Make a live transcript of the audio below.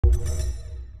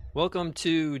Welcome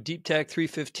to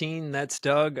DeepTech315. That's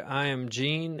Doug. I am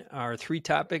Gene. Our three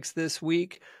topics this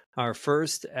week are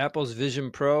first, Apple's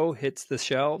Vision Pro hits the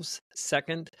shelves.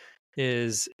 Second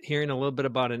is hearing a little bit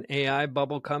about an AI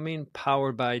bubble coming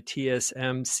powered by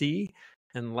TSMC.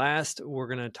 And last, we're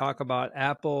going to talk about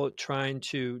Apple trying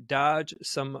to dodge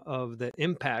some of the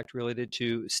impact related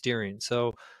to steering.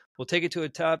 So we'll take it to a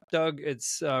top, Doug.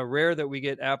 It's rare that we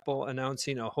get Apple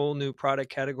announcing a whole new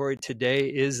product category. Today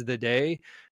is the day.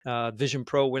 Vision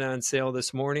Pro went on sale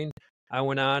this morning. I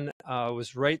went on,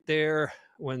 was right there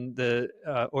when the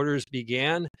orders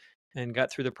began and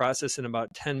got through the process in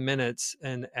about 10 minutes.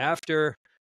 And after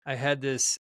I had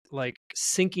this like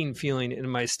sinking feeling in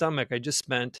my stomach, I just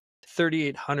spent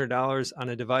 $3,800 on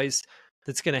a device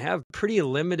that's going to have pretty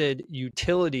limited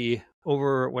utility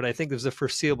over what I think is the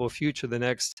foreseeable future, the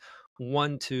next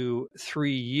 1 to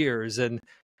 3 years. And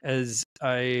as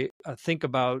I think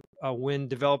about when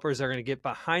developers are going to get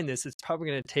behind this, it's probably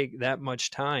going to take that much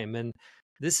time. And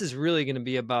this is really going to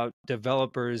be about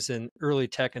developers and early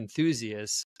tech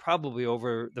enthusiasts, probably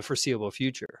over the foreseeable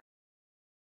future.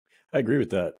 I agree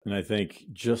with that. And I think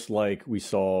just like we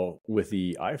saw with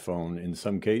the iPhone, in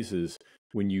some cases,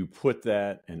 when you put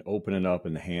that and open it up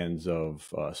in the hands of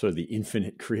sort of the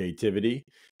infinite creativity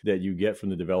that you get from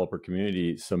the developer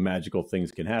community, some magical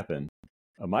things can happen.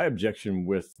 My objection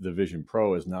with the Vision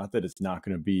Pro is not that it's not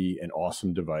going to be an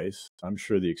awesome device. I'm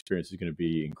sure the experience is going to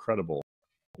be incredible.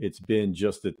 It's been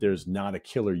just that there's not a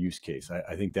killer use case.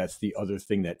 I think that's the other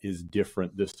thing that is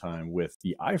different this time with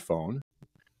the iPhone.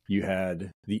 You had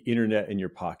the internet in your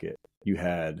pocket. You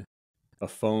had a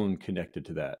phone connected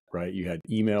to that, right? You had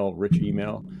email, rich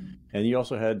email, and you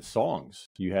also had songs.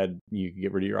 You could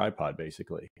get rid of your iPod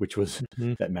basically, which was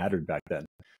that mattered back then.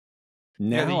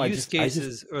 Now, the use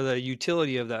cases or the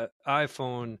utility of the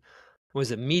iPhone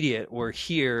was immediate. Where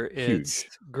here, it's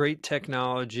great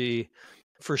technology,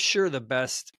 for sure the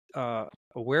best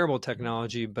wearable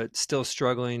technology, but still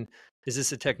struggling. Is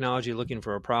this a technology looking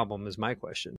for a problem is my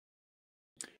question.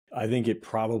 I think it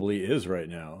probably is right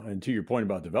now. And to your point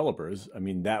about developers, I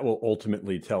mean, that will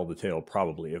ultimately tell the tale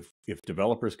probably. If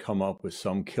developers come up with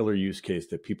some killer use case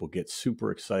that people get super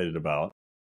excited about,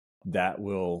 that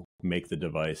will make the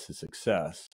device a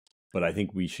success. But I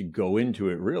think we should go into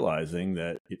it realizing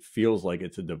that it feels like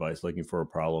it's a device looking for a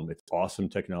problem. It's awesome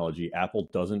technology. Apple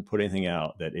doesn't put anything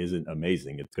out that isn't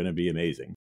amazing. It's going to be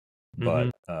amazing.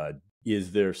 But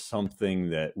is there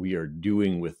something that we are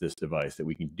doing with this device that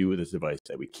we can do with this device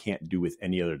that we can't do with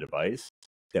any other device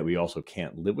that we also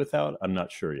can't live without? I'm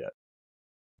not sure yet.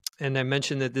 And I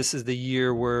mentioned that this is the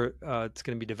year where it's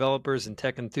going to be developers and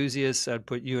tech enthusiasts. I'd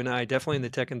put you and I definitely in the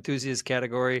tech enthusiast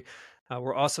category.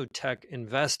 We're also tech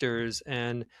investors,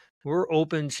 and we're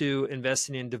open to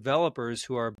investing in developers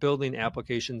who are building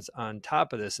applications on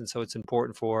top of this. And so it's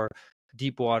important for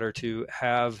Deepwater to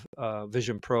have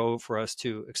Vision Pro for us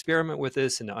to experiment with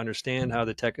this and to understand how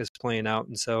the tech is playing out.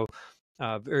 And so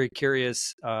very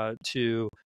curious to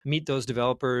meet those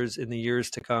developers in the years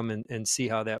to come and see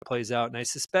how that plays out. And I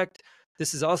suspect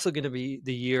this is also going to be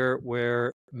the year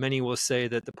where many will say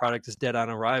that the product is dead on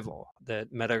arrival,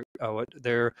 that Meta,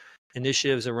 their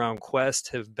initiatives around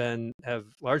Quest have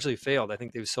largely failed. I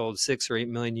think they've sold 6 or 8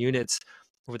 million units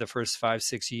over the first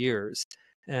 5-6 years.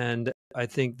 And I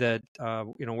think that,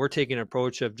 we're taking an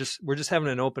approach of we're just having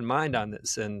an open mind on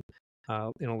this and,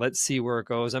 let's see where it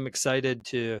goes. I'm excited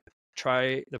to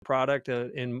try the product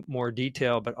in more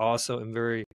detail, but also am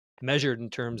very measured in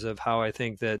terms of how I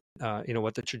think that,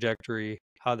 what the trajectory,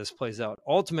 how this plays out.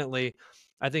 Ultimately,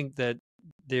 I think that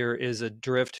there is a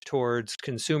drift towards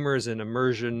consumers and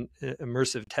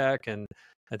immersive tech. And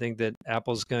I think that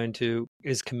Apple's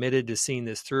is committed to seeing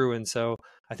this through. And so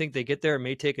I think they get there. It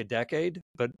may take a decade,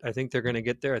 but I think they're going to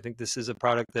get there. I think this is a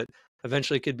product that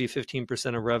eventually could be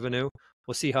 15% of revenue.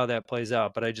 We'll see how that plays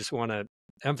out. But I just want to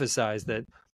emphasize that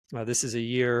this is a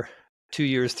year, 2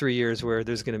 years, 3 years where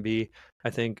there's going to be, I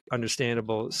think,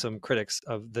 understandable, some critics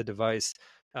of the device.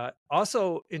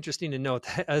 Also interesting to note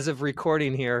that as of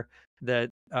recording here, that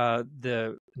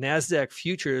the NASDAQ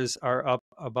futures are up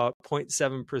about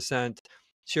 0.7%.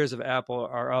 Shares of Apple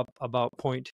are up about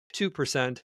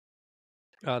 0.2%.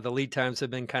 The lead times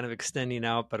have been kind of extending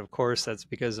out, but of course that's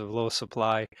because of low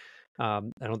supply. I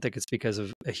don't think it's because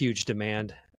of a huge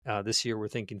demand. This year we're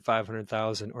thinking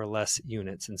 500,000 or less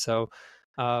units. And so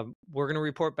we're going to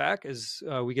report back as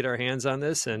we get our hands on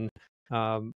this. And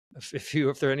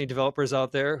if there are any developers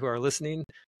out there who are listening,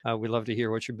 we'd love to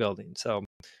hear what you're building. So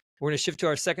we're going to shift to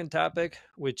our second topic,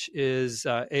 which is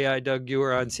AI. Doug, you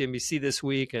were on CNBC this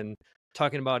week and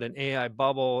talking about an AI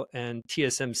bubble and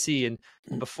TSMC.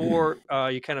 And before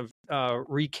you kind of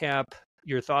recap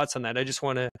your thoughts on that. I just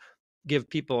want to give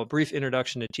people a brief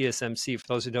introduction to TSMC. For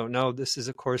those who don't know, this is,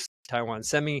 of course, Taiwan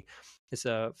Semi. It's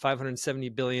a 570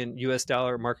 billion US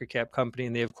dollar market cap company,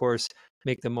 and they, of course,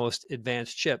 make the most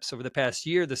advanced chips. Over the past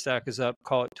year, the stock is up,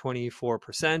 call it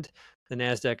 24%. The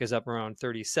NASDAQ is up around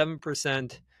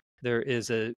 37%. There is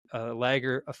a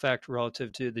lagger effect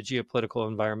relative to the geopolitical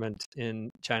environment in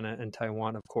China and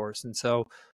Taiwan, of course. And so,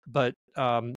 but,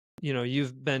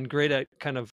 you've been great at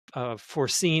kind of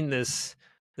foreseeing this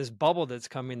bubble that's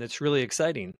coming that's really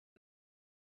exciting.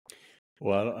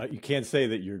 Well, you can't say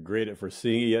that you're great at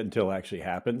foreseeing it yet until it actually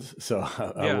happens. So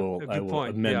I will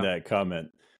amend that comment.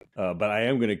 But I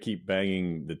am going to keep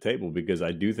banging the table because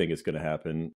I do think it's going to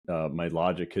happen. My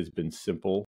logic has been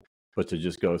simple, but to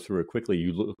just go through it quickly,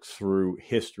 you look through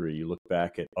history, you look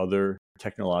back at other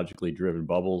technologically driven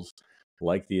bubbles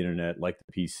like the internet, like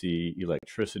the PC,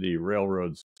 electricity,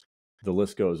 railroads, the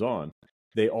list goes on.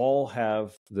 They all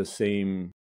have the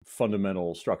same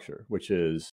fundamental structure, which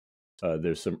is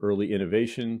there's some early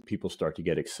innovation. People start to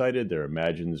get excited. Their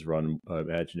imaginations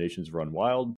run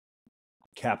wild.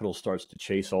 Capital starts to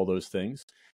chase all those things.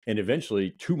 And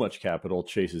eventually, too much capital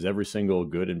chases every single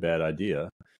good and bad idea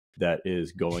that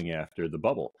is going after the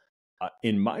bubble.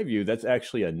 In my view, that's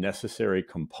actually a necessary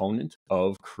component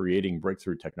of creating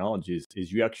breakthrough technologies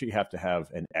is you actually have to have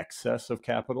an excess of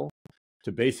capital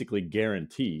to basically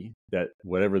guarantee that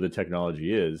whatever the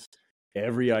technology is,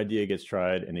 every idea gets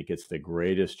tried and it gets the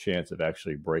greatest chance of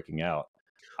actually breaking out.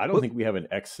 I don't think we have an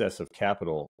excess of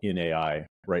capital in AI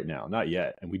right now, not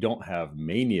yet. And we don't have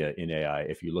mania in AI.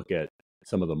 If you look at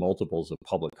some of the multiples of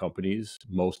public companies,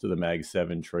 most of the Mag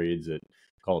 7 trades at,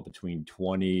 call it between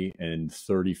 20 and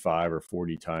 35 or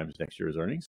 40 times next year's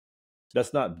earnings.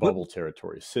 That's not bubble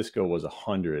territory. Cisco was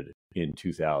 100 in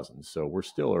 2000. So we're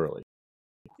still early.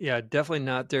 Yeah, definitely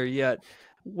not there yet.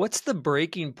 What's the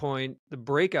breaking point, the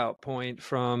breakout point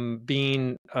from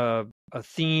being a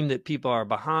theme that people are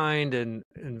behind and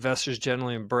investors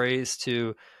generally embrace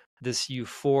to this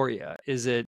euphoria? Is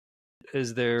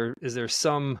there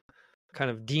some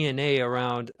kind of DNA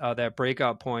around that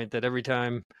breakout point that every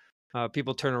time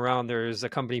people turn around, there's a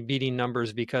company beating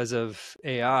numbers because of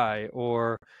AI,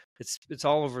 or it's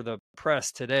all over the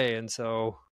press today, and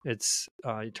so it's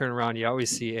you turn around, you always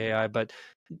see AI. But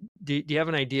do you have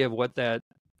an idea of what that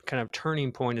kind of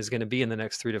turning point is going to be in the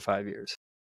next 3 to 5 years?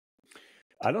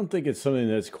 I don't think it's something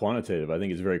that's quantitative. I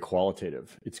think it's very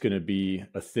qualitative. It's going to be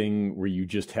a thing where you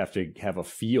just have to have a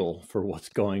feel for what's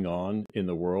going on in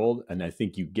the world. And I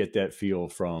think you get that feel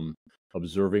from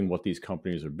observing what these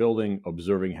companies are building,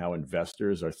 observing how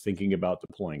investors are thinking about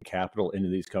deploying capital into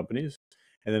these companies,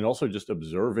 and then also just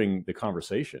observing the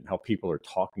conversation, how people are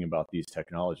talking about these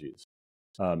technologies.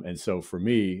 And so for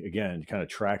me, again, kind of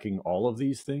tracking all of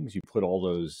these things, you put all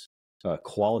those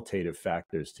qualitative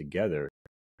factors together,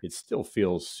 it still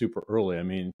feels super early. I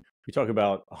mean, we talk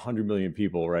about 100 million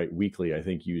people, right, weekly, I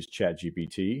think, use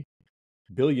ChatGPT.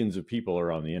 Billions of people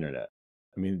are on the internet.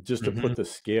 I mean, just to put the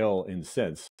scale in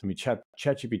sense, I mean,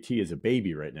 ChatGPT is a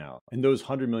baby right now. And those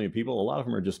 100 million people, a lot of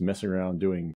them are just messing around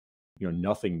doing,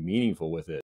 nothing meaningful with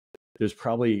it. There's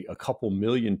probably a couple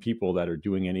million people that are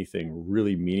doing anything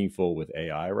really meaningful with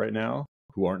AI right now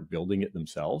who aren't building it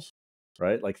themselves,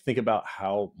 right? Like, think about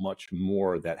how much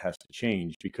more that has to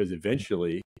change because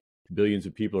eventually billions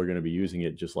of people are going to be using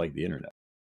it just like the internet.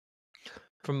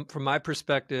 From my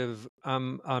perspective,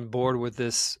 I'm on board with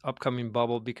this upcoming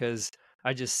bubble because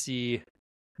I just see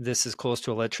this is close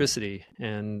to electricity.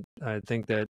 And I think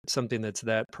that something that's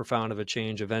that profound of a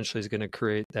change eventually is going to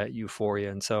create that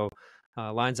euphoria. And so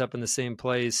lines up in the same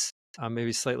place,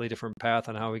 maybe slightly different path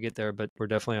on how we get there, but we're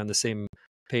definitely on the same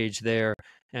page there.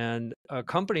 And a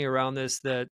company around this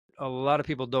that a lot of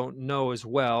people don't know as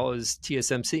well is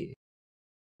TSMC.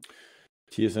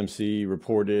 TSMC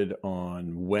reported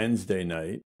on Wednesday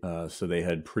night. So they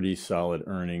had pretty solid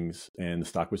earnings and the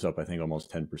stock was up, I think, almost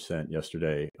 10%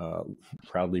 yesterday.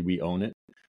 Proudly, we own it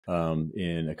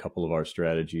in a couple of our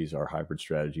strategies, our hybrid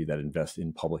strategy that invests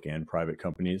in public and private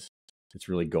companies. It's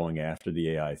really going after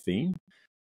the AI theme.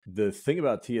 The thing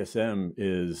about TSM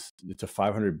is it's a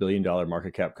 $500 billion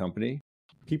market cap company.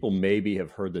 People maybe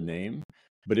have heard the name,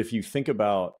 but if you think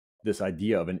about this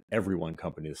idea of an everyone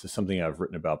company, this is something I've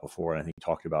written about before and I think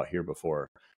talked about here before,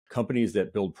 companies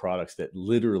that build products that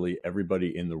literally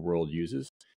everybody in the world uses.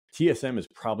 TSM is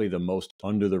probably the most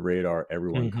under the radar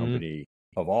everyone company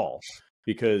of all,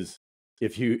 because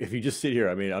if you just sit here,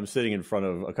 I mean, I'm sitting in front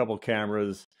of a couple of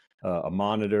cameras, a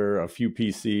monitor, a few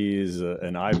PCs,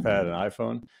 an iPad, an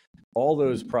iPhone. All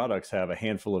those products have a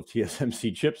handful of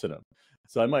TSMC chips in them.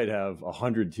 So I might have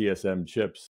 100 TSM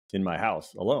chips in my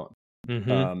house alone.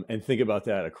 Hmm. And think about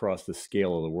that across the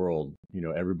scale of the world.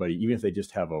 Everybody, even if they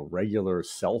just have a regular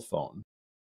cell phone,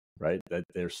 right, that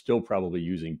they're still probably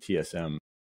using TSM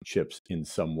chips in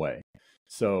some way.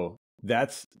 So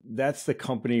that's the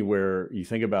company where you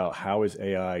think about, how is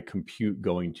AI compute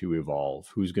going to evolve?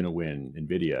 Who's going to win?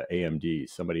 NVIDIA, AMD,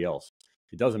 somebody else?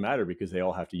 It doesn't matter, because they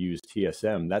all have to use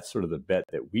TSM. That's sort of the bet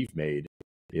that we've made,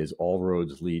 is all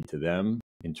roads lead to them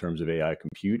in terms of AI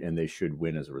compute, and they should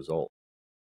win as a result.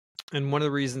 And one of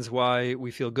the reasons why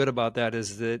we feel good about that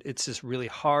is that it's just really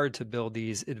hard to build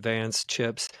these advanced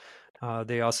chips.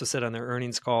 They also said on their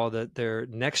earnings call that their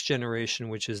next generation,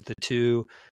 which is the 2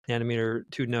 nanometer,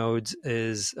 2 nodes,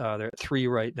 is they're at 3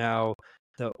 right now.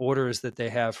 The orders that they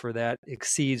have for that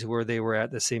exceeds where they were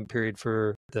at the same period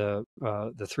for the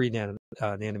 3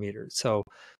 nanometers. So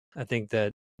I think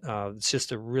that it's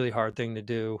just a really hard thing to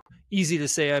do. Easy to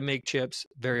say I make chips,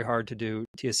 very hard to do.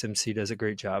 TSMC does a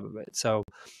great job of it. So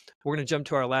we're going to jump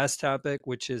to our last topic,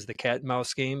 which is the cat and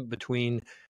mouse game between,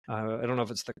 I don't know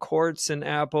if it's the courts in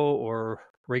Apple or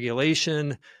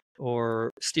regulation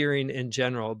or steering in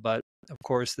general, but of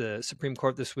course, the Supreme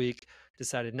Court this week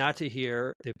decided not to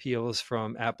hear the appeals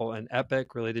from Apple and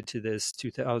Epic related to this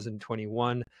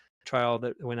 2021 trial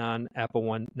that went on. Apple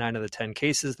won 9 of the 10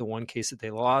 cases. The one case that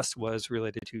they lost was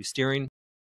related to steering.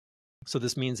 So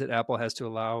this means that Apple has to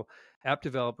allow app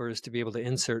developers to be able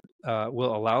to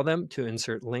will allow them to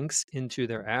insert links into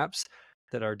their apps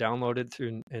that are downloaded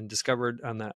through and discovered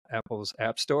on the Apple's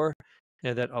App Store,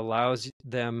 and that allows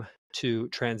them to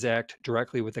transact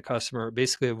directly with the customer,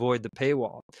 basically avoid the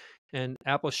paywall. And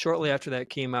Apple, shortly after that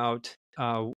came out,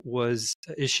 was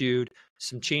issued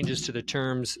some changes to the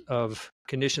terms of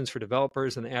conditions for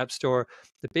developers in the App Store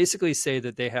that basically say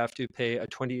that they have to pay a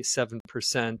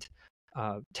 27%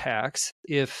 tax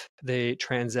if they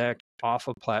transact off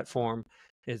a platform.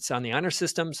 It's on the honor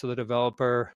system, so the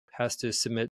developer has to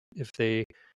submit if they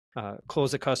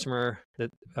close a customer that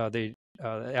the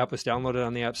app was downloaded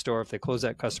on the App Store. If they close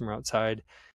that customer outside,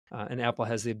 and Apple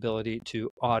has the ability to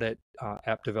audit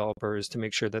app developers to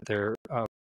make sure that they're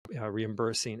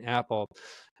reimbursing Apple.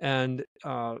 And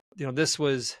this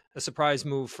was a surprise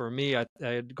move for me. I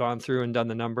had gone through and done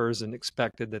the numbers and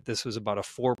expected that this was about a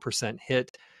 4% hit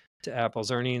to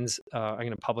Apple's earnings. I'm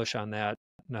going to publish on that,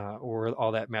 where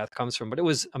all that math comes from. But it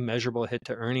was a measurable hit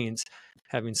to earnings,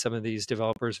 having some of these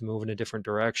developers move in a different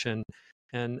direction.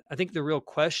 And I think the real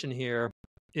question here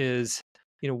is,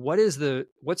 what's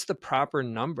the proper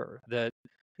number that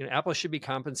Apple should be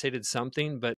compensated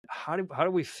something, but how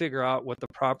do we figure out what the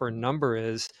proper number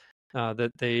is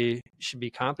that they should be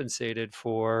compensated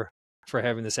for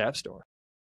having this app store?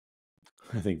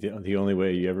 I think the only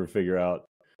way you ever figure out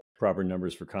proper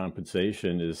numbers for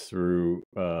compensation is through,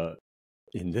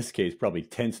 in this case, probably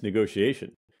tense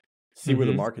negotiation. See where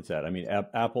the market's at. I mean,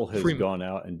 Apple has gone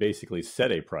out and basically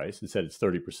set a price and said it's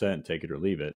 30%, take it or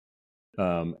leave it.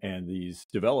 And these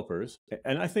developers,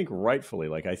 and I think rightfully,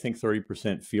 I think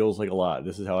 30% feels like a lot.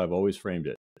 This is how I've always framed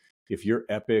it. If you're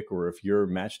Epic or if you're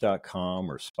Match.com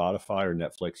or Spotify or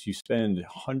Netflix, you spend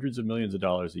hundreds of millions of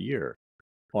dollars a year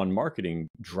on marketing,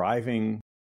 driving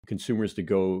consumers to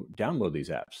go download these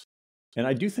apps. And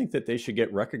I do think that they should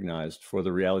get recognized for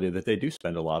the reality that they do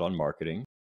spend a lot on marketing.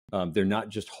 They're not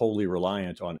just wholly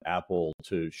reliant on Apple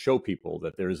to show people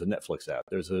that there's a Netflix app,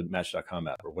 there's a Match.com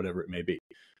app, or whatever it may be.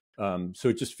 So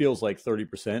it just feels like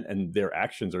 30%, and their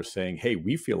actions are saying, hey,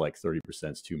 we feel like 30%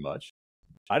 is too much.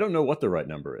 I don't know what the right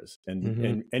number is.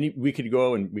 And we could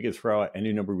go and we could throw out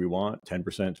any number we want, 10%,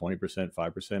 20%,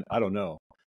 5%. I don't know.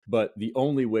 But the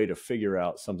only way to figure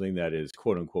out something that is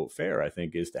quote unquote fair, I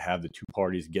think, is to have the two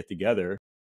parties get together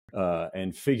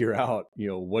and figure out,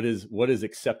 what is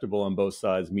acceptable on both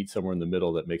sides, meet somewhere in the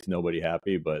middle that makes nobody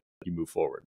happy, but you move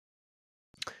forward.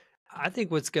 I think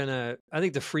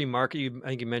the free market, I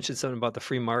think you mentioned something about the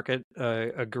free market,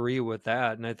 agree with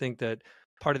that. And I think that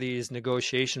part of these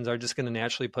negotiations are just going to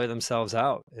naturally play themselves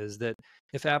out, is that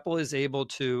if Apple is able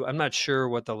to, I'm not sure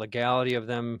what the legality of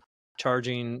them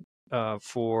charging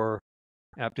for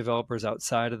app developers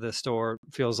outside of the store,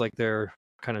 feels like they're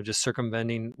kind of just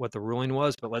circumventing what the ruling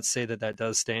was. But let's say that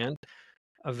does stand.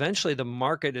 Eventually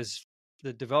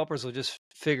the developers will just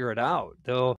figure it out.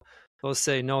 They'll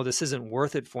say, no, this isn't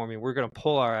worth it for me. We're going to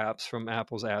pull our apps from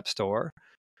Apple's App Store,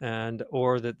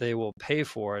 or that they will pay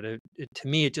for it. To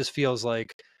me, it just feels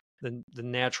like the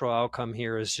natural outcome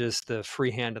here is just the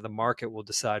free hand of the market will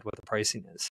decide what the pricing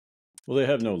is. Well, they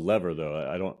have no lever,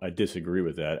 though. I disagree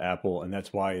with that. Apple, and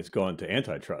that's why it's gone to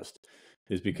antitrust,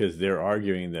 is because they're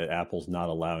arguing that Apple's not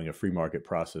allowing a free market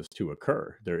process to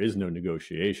occur. There is no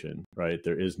negotiation, right?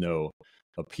 There is no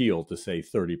appeal to say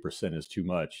 30% is too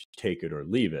much, take it or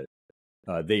leave it.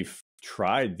 They've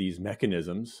tried these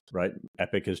mechanisms, right?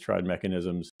 Epic has tried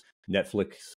mechanisms.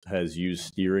 Netflix has used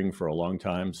steering for a long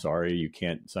time. Sorry, you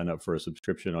can't sign up for a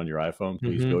subscription on your iPhone.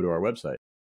 Please go to our website.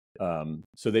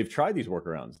 So they've tried these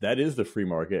workarounds. That is the free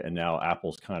market. And now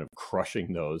Apple's kind of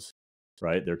crushing those,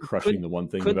 right? They're crushing the one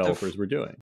thing developers were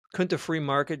doing. Couldn't the free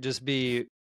market just be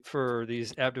for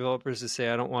these app developers to say,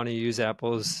 I don't want to use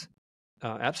Apple's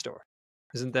App Store?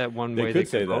 Isn't that one way they could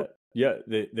say that? Yeah,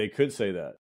 they could say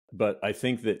that. But I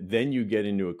think that then you get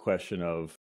into a question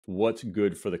of what's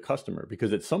good for the customer.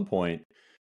 Because at some point,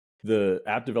 the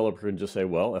app developer can just say,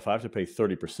 well, if I have to pay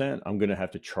 30%, I'm going to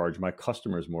have to charge my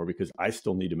customers more because I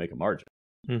still need to make a margin.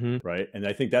 Right. And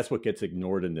I think that's what gets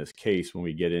ignored in this case when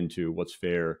we get into what's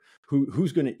fair.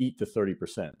 Who's going to eat the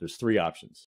 30%? There's three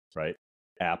options, right?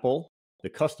 Apple, the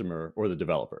customer, or the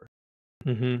developer.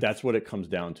 That's what it comes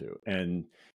down to. And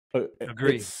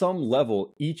at some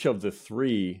level, each of the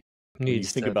three, when you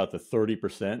think about the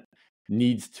 30%,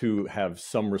 needs to have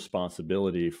some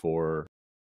responsibility for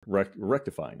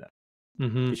rectifying that.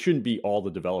 It shouldn't be all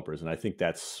the developers. And I think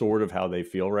that's sort of how they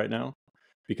feel right now,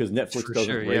 because Netflix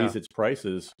doesn't raise its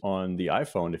prices on the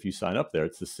iPhone. If you sign up there,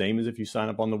 it's the same as if you sign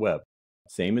up on the web,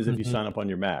 same as if you sign up on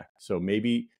your Mac. So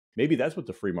maybe that's what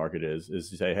the free market is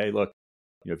to say, hey, look,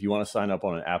 if you want to sign up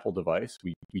on an Apple device,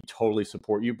 we totally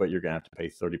support you, but you're going to have to pay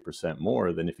 30%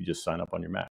 more than if you just sign up on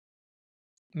your Mac.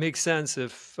 Makes sense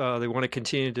if they want to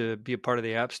continue to be a part of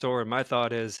the App Store. And my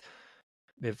thought is,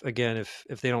 if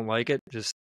they don't like it,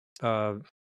 just no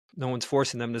one's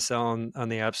forcing them to sell on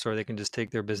the App Store. They can just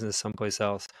take their business someplace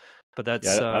else. But that's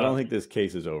I don't think this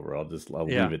case is over. I'll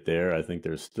leave it there. I think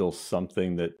there's still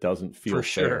something that doesn't feel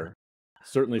fair,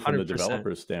 certainly from 100%. The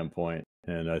developer's standpoint.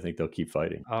 And I think they'll keep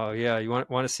fighting. Oh yeah, you want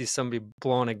to see somebody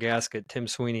blowing a gasket? Tim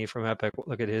Sweeney from Epic.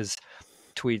 Look at his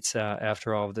tweets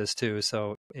after all of this too.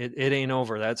 So it ain't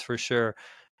over, that's for sure.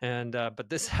 And but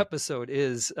this episode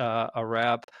is a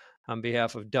wrap. On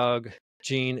behalf of Doug,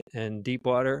 Gene, and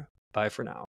Deepwater, bye for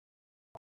now.